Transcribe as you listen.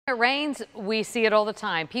It rains, we see it all the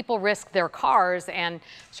time. People risk their cars and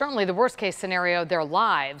certainly the worst case scenario, their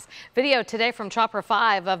lives. Video today from Chopper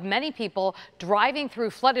 5 of many people driving through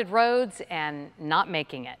flooded roads and not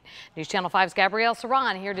making it. News Channel 5's Gabrielle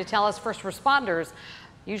Saran here to tell us first responders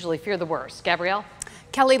usually fear the worst. Gabrielle?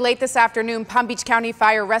 Kelly, late this afternoon, Palm Beach County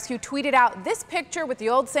Fire Rescue tweeted out this picture with the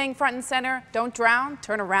old saying front and center, don't drown,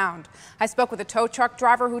 turn around. I spoke with a tow truck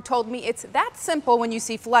driver who told me it's that simple when you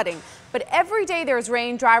see flooding. But every day there's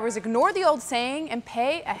rain, drivers ignore the old saying and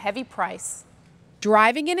pay a heavy price.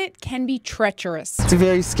 Driving in it can be treacherous. It's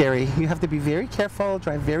very scary. You have to be very careful,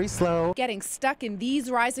 drive very slow. Getting stuck in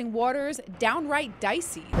these rising waters, downright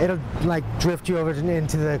dicey. It'll like drift you over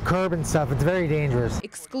into the curb and stuff. It's very dangerous.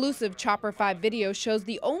 Exclusive Chopper 5 video shows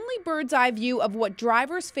the only bird's eye view of what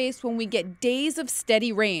drivers face when we get days of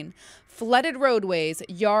steady rain. Flooded roadways,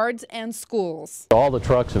 yards, and schools. All the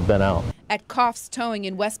trucks have been out. At Koff's Towing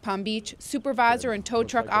in West Palm Beach, supervisor and tow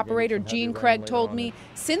truck operator Gene Craig told me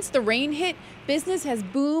since the rain hit, business has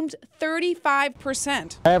boomed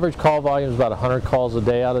 35%. Average call volume is about 100 calls a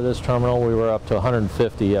day out of this terminal. We were up to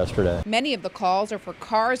 150 yesterday. Many of the calls are for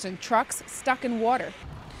cars and trucks stuck in water.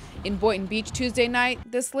 In Boynton Beach Tuesday night,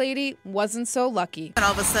 this lady wasn't so lucky. And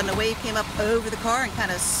all of a sudden a wave came up over the car and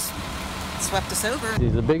kind of swept us over.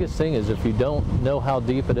 The biggest thing is if you don't know how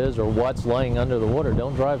deep it is or what's laying under the water,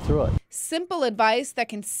 don't drive through it. Simple advice that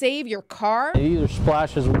can save your car. It either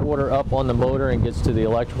splashes water up on the motor and gets to the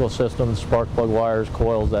electrical system, spark plug wires,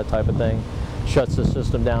 coils, that type of thing, shuts the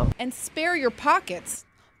system down. And spare your pockets.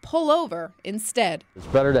 Pull over instead. It's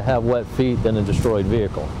better to have wet feet than a destroyed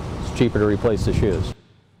vehicle. It's cheaper to replace the shoes.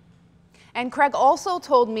 And Craig also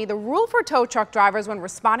told me the rule for tow truck drivers when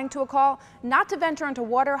responding to a call, not to venture into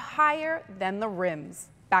water higher than the rims.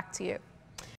 Back to you.